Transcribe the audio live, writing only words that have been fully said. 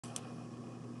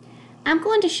I'm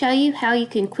going to show you how you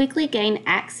can quickly gain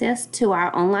access to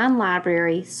our online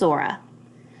library, Sora.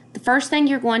 The first thing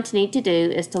you're going to need to do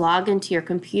is to log into your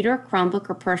computer, Chromebook,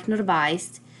 or personal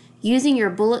device using your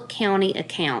Bullock County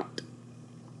account.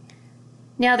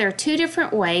 Now there are two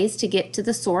different ways to get to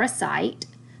the Sora site.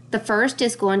 The first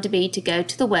is going to be to go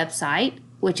to the website,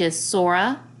 which is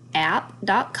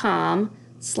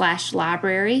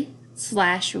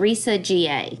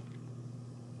soraapp.com/library/RisaGA.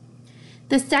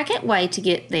 The second way to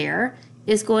get there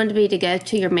is going to be to go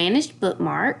to your Managed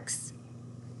Bookmarks,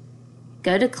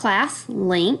 go to Class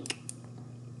Link,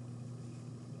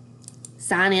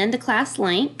 sign in to Class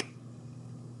Link.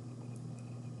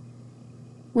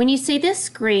 When you see this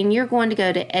screen, you're going to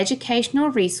go to Educational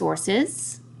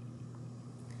Resources.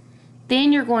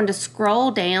 Then you're going to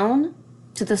scroll down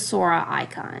to the Sora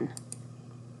icon.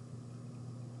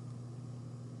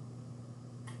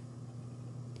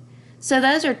 So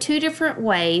those are two different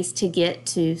ways to get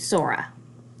to Sora.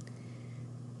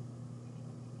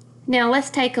 Now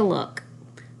let's take a look.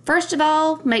 First of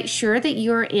all, make sure that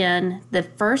you're in the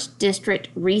First District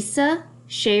RISA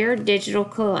Shared Digital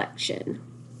Collection.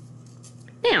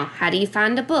 Now, how do you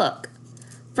find a book?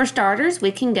 For starters,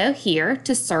 we can go here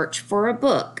to search for a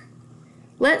book.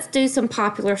 Let's do some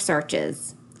popular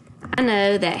searches. I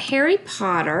know that Harry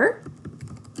Potter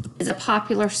is a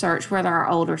popular search with our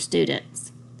older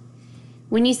students.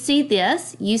 When you see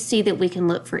this, you see that we can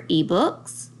look for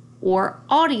ebooks or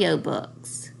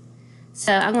audiobooks.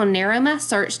 So I'm going to narrow my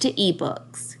search to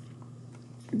ebooks.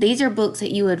 These are books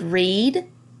that you would read.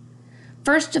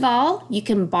 First of all, you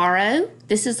can borrow.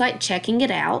 This is like checking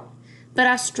it out, but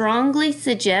I strongly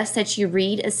suggest that you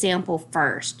read a sample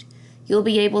first. You'll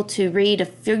be able to read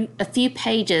a few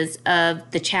pages of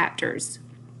the chapters.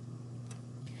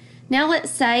 Now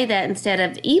let's say that instead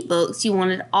of ebooks, you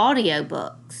wanted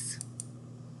audiobooks.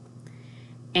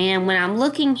 And when I'm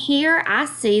looking here, I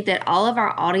see that all of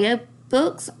our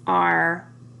audiobooks are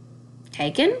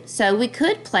taken, so we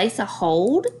could place a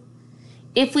hold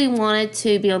if we wanted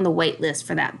to be on the wait list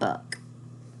for that book.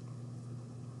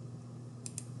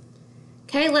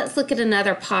 Okay, let's look at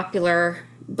another popular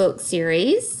book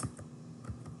series.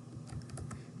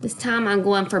 This time I'm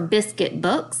going for Biscuit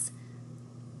Books.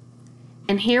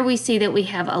 And here we see that we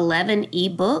have 11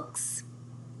 ebooks.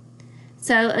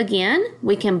 So again,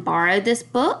 we can borrow this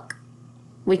book,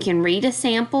 we can read a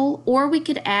sample, or we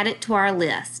could add it to our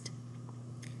list.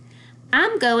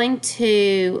 I'm going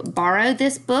to borrow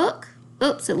this book.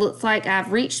 Oops, it looks like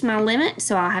I've reached my limit,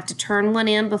 so I'll have to turn one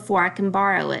in before I can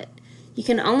borrow it. You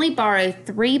can only borrow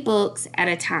 3 books at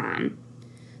a time.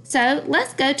 So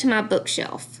let's go to my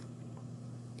bookshelf.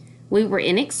 We were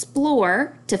in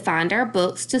Explore to find our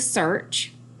books to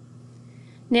search.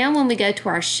 Now when we go to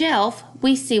our shelf,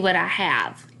 we see what I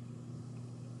have.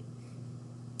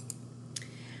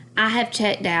 I have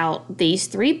checked out these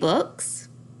 3 books.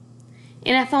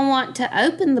 And if I want to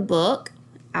open the book,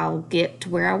 I'll get to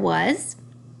where I was.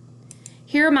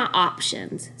 Here are my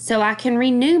options. So I can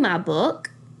renew my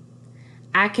book,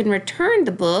 I can return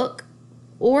the book,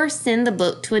 or send the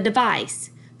book to a device.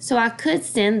 So I could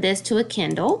send this to a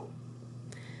Kindle,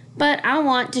 but I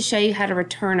want to show you how to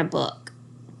return a book.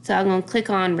 So I'm going to click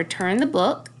on Return the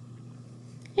Book,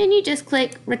 and you just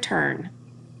click Return.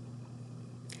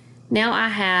 Now I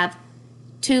have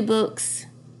 2 books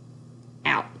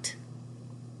out.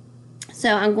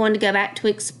 So I'm going to go back to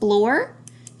Explore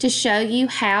to show you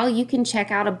how you can check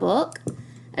out a book.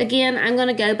 Again, I'm going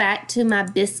to go back to my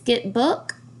Biscuit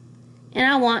book, and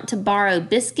I want to borrow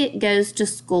Biscuit Goes to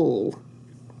School.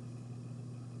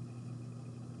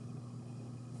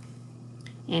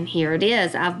 And here it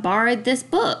is. I've borrowed this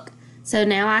book. So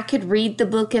now I could read the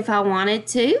book if I wanted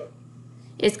to.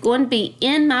 It's going to be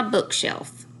in my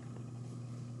bookshelf.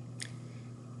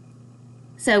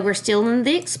 So we're still in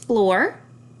the Explore.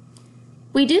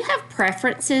 We do have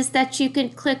preferences that you can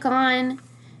click on.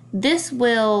 This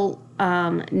will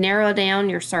narrow down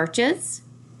your searches.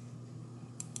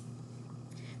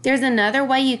 There's another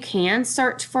way you can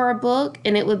search for a book,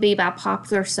 and it would be by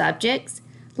popular subjects.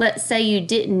 Let's say you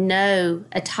didn't know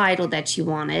a title that you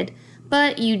wanted,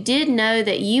 but you did know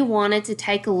that you wanted to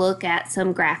take a look at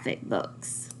some graphic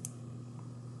books.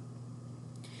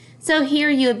 So here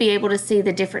you would be able to see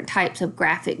the different types of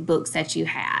graphic books that you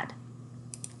had.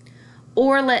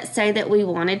 Or let's say that we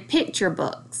wanted picture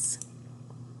books.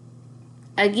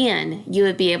 Again, you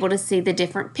would be able to see the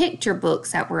different picture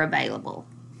books that were available.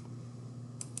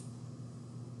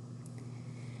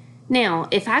 Now,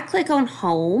 if I click on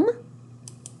Home,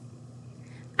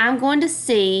 I'm going to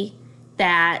see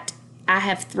that I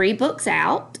have 3 books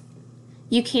out.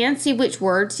 You can see which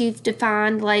words you've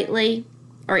defined lately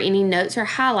or any notes or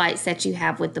highlights that you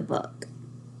have with the book.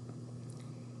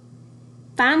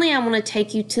 Finally, I want to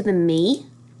take you to the Me.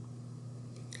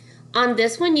 On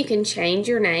this one, you can change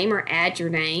your name or add your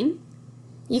name.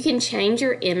 You can change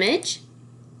your image.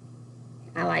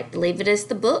 I like to leave it as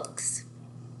the books.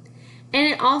 And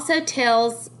it also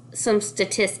tells some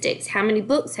statistics. How many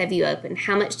books have you opened?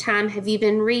 How much time have you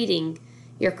been reading?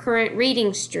 Your current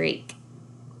reading streak.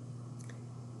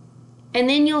 And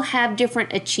then you'll have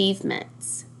different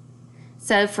achievements.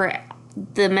 So for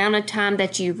the amount of time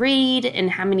that you read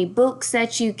and how many books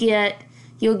that you get,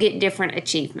 you'll get different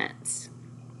achievements.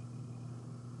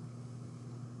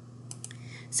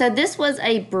 So this was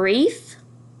a brief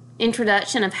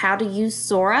introduction of how to use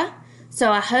Sora.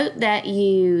 So I hope that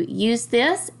you use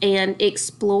this and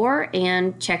explore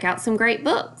and check out some great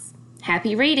books.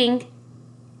 Happy reading!